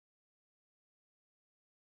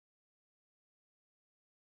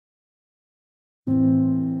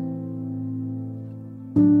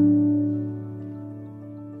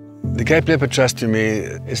The Cape Leopard Trust to me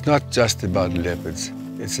is not just about leopards.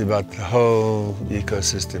 It's about the whole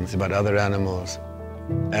ecosystem. It's about other animals.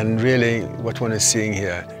 And really what one is seeing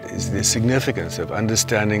here is the significance of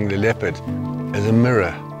understanding the leopard as a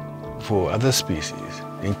mirror for other species,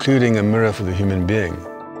 including a mirror for the human being.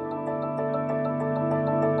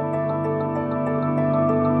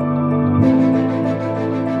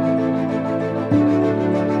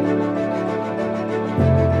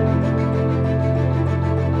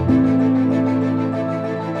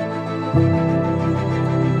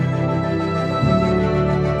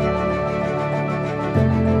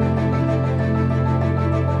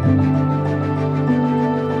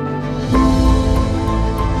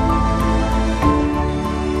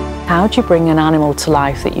 How do you bring an animal to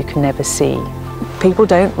life that you can never see? People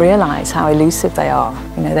don't realise how elusive they are.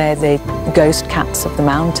 You know, they're the ghost cats of the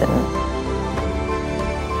mountain.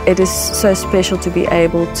 It is so special to be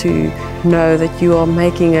able to know that you are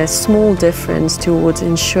making a small difference towards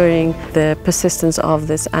ensuring the persistence of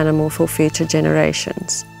this animal for future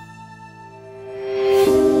generations.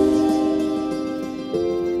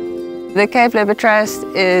 The Cape Leopard Trust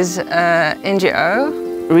is an NGO.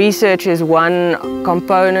 Research is one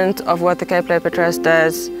component of what the Cape Leopard Trust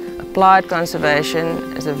does. Applied conservation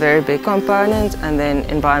is a very big component, and then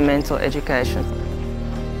environmental education.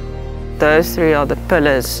 Those three are the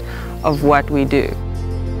pillars of what we do.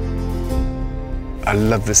 I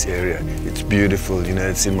love this area. It's beautiful, you know,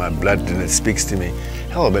 it's in my blood and it speaks to me.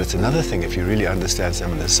 Hell, but it's another thing if you really understand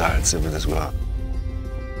some of the science of it as well.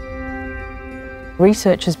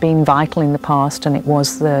 Research has been vital in the past, and it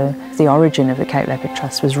was the origin of the Cape Leopard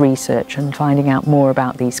Trust was research and finding out more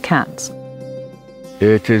about these cats.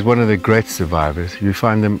 It is one of the great survivors. You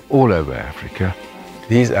find them all over Africa.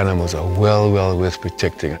 These animals are well worth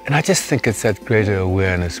protecting. And I just think it's that greater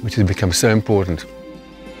awareness which has become so important.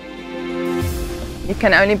 You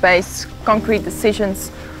can only base concrete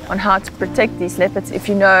decisions on how to protect these leopards if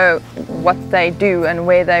you know what they do and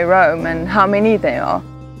where they roam and how many there are.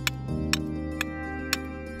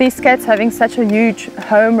 These cats having such a huge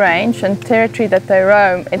home range and territory that they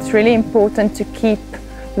roam, it's really important to keep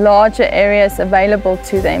larger areas available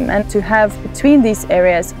to them and to have between these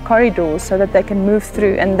areas corridors so that they can move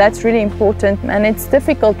through, and that's really important, and it's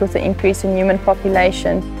difficult with the increase in human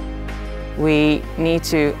population. We need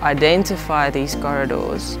to identify these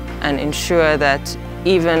corridors and ensure that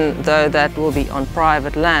even though that will be on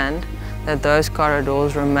private land, that those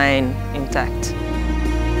corridors remain intact.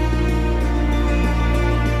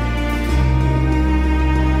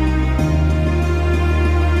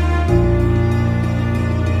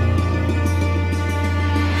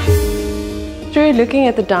 Through looking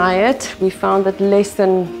at the diet, we found that less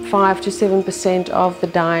than 5 to 7% of the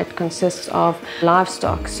diet consists of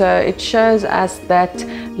livestock. So it shows us that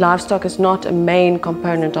livestock is not a main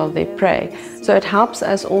component of their prey. So it helps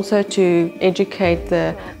us also to educate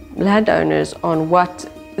the landowners on what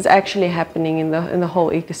is actually happening in the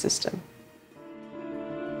whole ecosystem.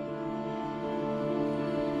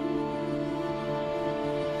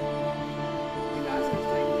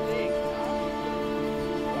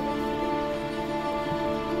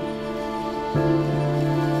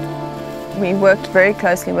 We worked very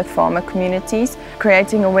closely with farmer communities,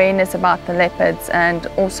 creating awareness about the leopards and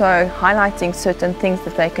also highlighting certain things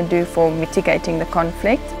that they can do for mitigating the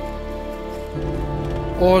conflict.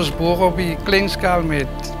 Ons boer op die kleinskaal met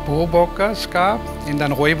boerbokke, skaap en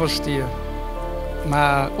dan rooibostier.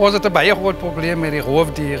 Maar ons het 'n baie groot probleem met die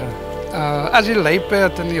roofdiere. As die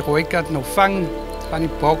luiperd en die rooikat nou vang van die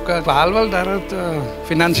bokke, behalwe dat het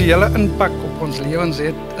finansiële impak op ons lewens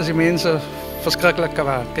het, is die mense verskriklik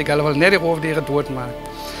kwaad. Kyk, hulle wil net die roofdiere doodmaak.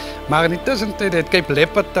 Maar in die tussentyd het Cape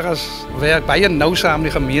Leopard Trust werk baie nou saam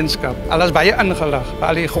met die gemeenskap. Hulle is baie ingelig,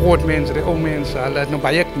 al die groot mense, die ou mense, hulle het nou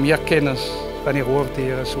baie meer kennis van die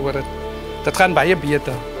roofdiere, so dit gaan baie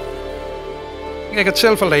beter. Ek het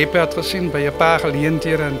self 'n luiperd gesien by 'n paar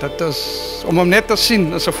geleenthede en dit is, om hom net te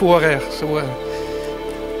sien, is 'n voorreg. So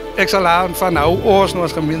ek sal aan van nou ons nou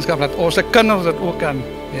as gemeenskap dat ons se kinders dit ook kan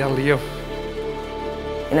herleef.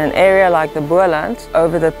 In an area like the Boerland,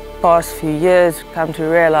 over the past few years, we've come to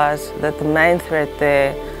realize that the main threat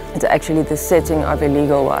there is actually the setting of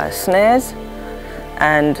illegal wire snares.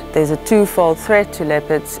 And there's a twofold threat to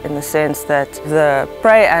leopards in the sense that the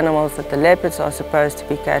prey animals that the leopards are supposed to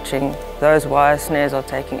be catching, those wire snares are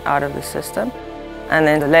taken out of the system. And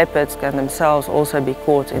then the leopards can themselves also be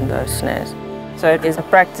caught in those snares. So it is a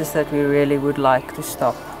practice that we really would like to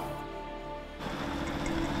stop.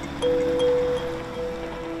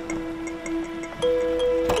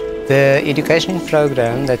 The education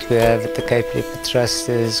program that we have at the Cape Leopard Trust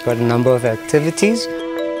has got a number of activities.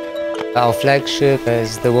 Our flagship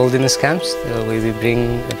is the wilderness camps, where we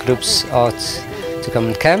bring groups out to come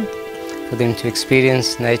and camp, for them to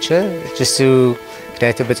experience nature, just to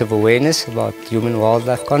create a bit of awareness about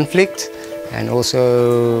human-wildlife conflict, and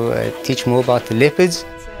also teach more about the leopards.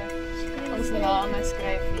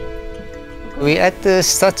 We're at the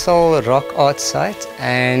Stadsel Rock Art Site,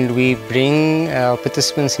 and we bring our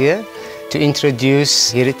participants here to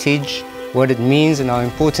introduce heritage, what it means and how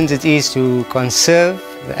important it is to conserve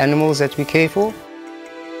the animals that we care for.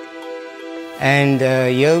 And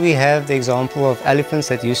here we have the example of elephants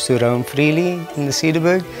that used to roam freely in the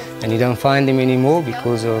Cederberg, and you don't find them anymore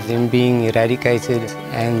because of them being eradicated.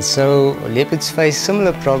 And so leopards face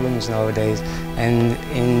similar problems nowadays, and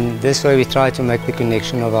in this way we try to make the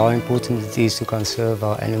connection of how important it is to conserve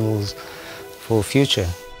our animals for future.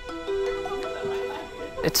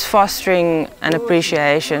 It's fostering an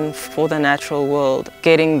appreciation for the natural world,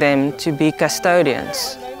 getting them to be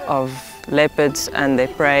custodians of leopards and their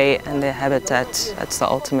prey and their habitats. That's the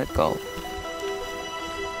ultimate goal.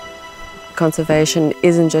 Conservation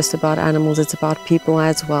isn't just about animals, it's about people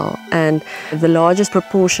as well. And the largest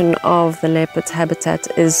proportion of the leopard's habitat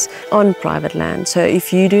is on private land. So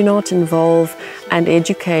if you do not involve and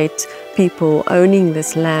educate people owning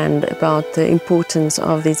this land about the importance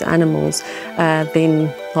of these animals, then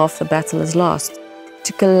half the battle is lost.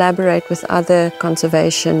 To collaborate with other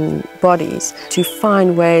conservation bodies, to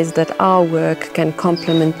find ways that our work can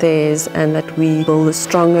complement theirs and that we build a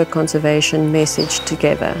stronger conservation message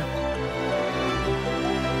together.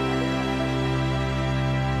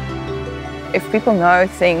 If people know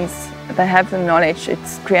things, they have the knowledge, it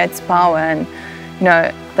creates power, and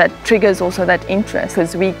that triggers also that interest,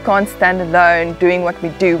 because we can't stand alone doing what we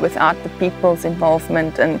do without the people's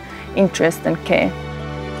involvement and interest and care.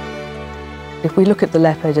 If we look at the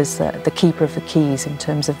leopard as the keeper of the keys in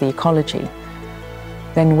terms of the ecology,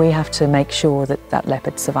 then we have to make sure that that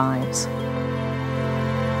leopard survives.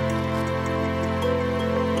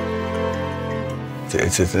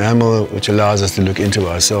 It's an animal which allows us to look into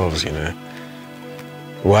ourselves,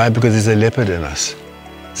 Why? Because there's a leopard in us.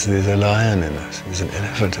 So there's a lion in us. There's an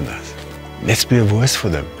elephant in us. Let's be a voice for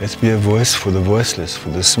them. Let's be a voice for the voiceless, for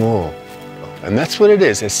the small. And that's what it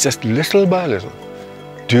is. It's just little by little.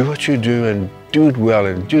 Do what you do and do it well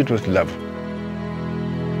and do it with love.